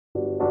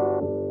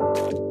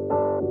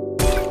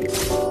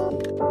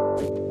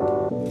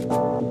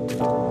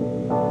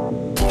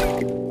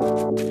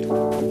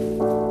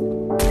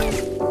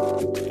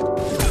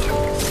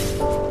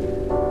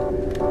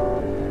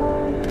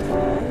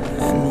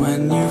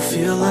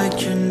feel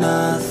like you're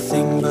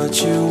nothing,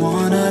 but you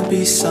wanna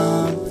be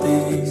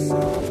something,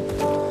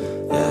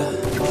 yeah.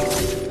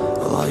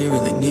 Well, all you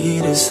really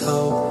need is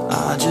hope.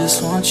 I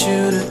just want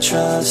you to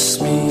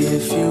trust me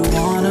if you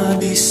wanna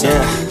be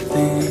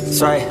something. Yeah,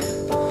 that's right.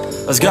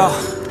 Let's go.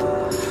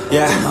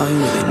 Yeah,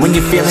 when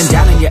you're feeling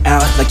down and you're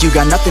out, like you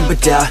got nothing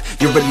but doubt,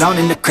 you're alone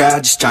in the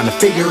crowd, just trying to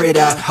figure it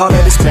out. All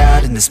of this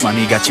cloud and this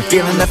money got you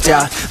feeling left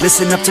out.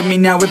 Listen up to me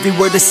now, every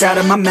word that's out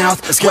of my mouth.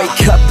 Wake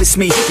up, it's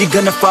me. You're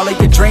gonna follow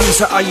your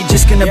dreams, or are you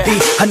just gonna be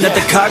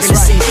another cog in the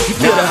scene? You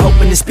feel the hope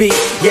in this beat,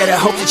 yeah, the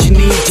hope that you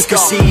need to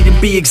proceed and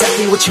be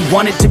exactly what you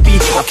want it to be.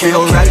 I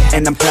feel right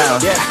and I'm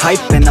proud, hype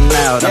and I'm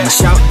loud. I'ma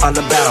shout all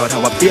about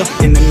how I feel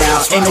in the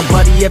now. Ain't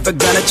nobody ever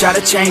gonna try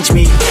to change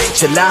me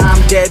till I'm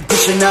dead,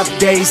 pushing up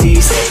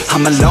daisies.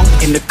 I'm alone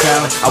in the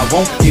crowd, I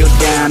won't feel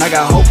down. I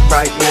got hope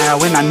right now,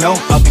 and I know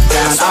I'll be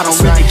found. I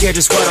don't really care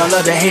just what all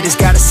other haters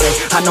gotta say.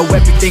 I know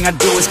everything I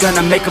do is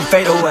gonna make them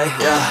fade away,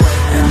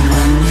 And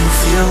when you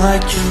feel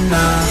like you're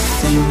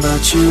nothing,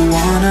 but you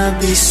wanna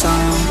be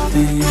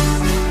something,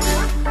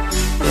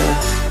 yeah.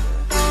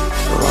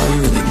 Well, all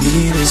you really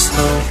need is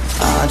hope.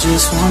 I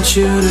just want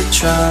you to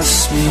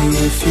trust me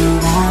if you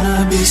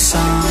wanna be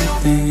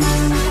something,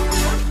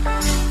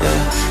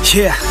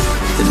 yeah.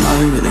 Then all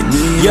you really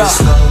need is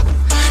hope.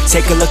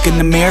 Take a look in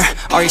the mirror,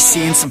 are you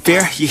seeing some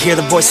fear? You hear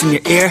the voice in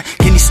your ear,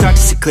 can you start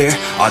to see clear?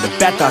 Are the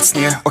bad thoughts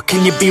near? Or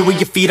can you be where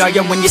your feet are,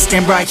 yeah, when you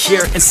stand right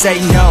here and say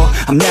no?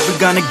 I'm never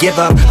gonna give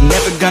up, I'm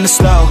never gonna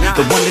slow.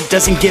 The one that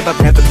doesn't give up,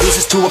 never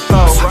loses to a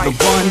foe. The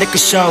one that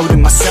could show to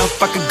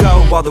myself I could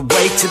go all the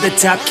way to the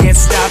top, can't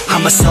stop me.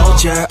 I'm a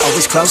soldier,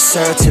 always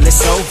closer till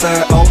it's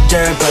over.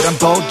 Older, but I'm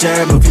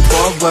bolder, moving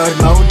forward,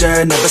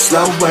 molder, never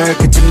slower.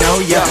 Good to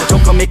know ya,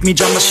 don't go make me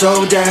drop my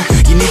shoulder.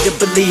 You need to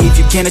believe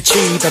you can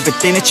achieve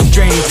everything that you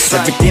dream.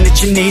 Everything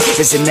that you need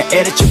is in the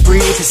air that you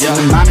breathe. It's in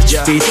the mind that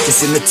you feed, it's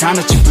in the time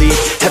that you bleed.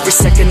 Every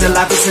second of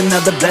life is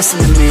another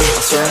blessing to me,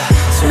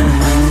 And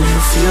when you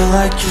feel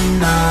like you're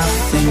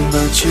nothing,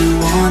 but you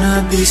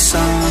wanna be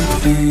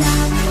something,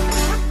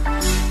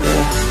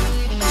 yeah.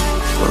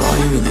 Well, all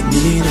you really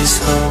need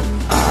is hope.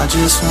 I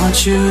just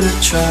want you to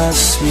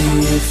trust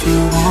me if you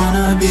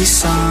wanna be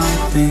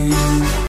something.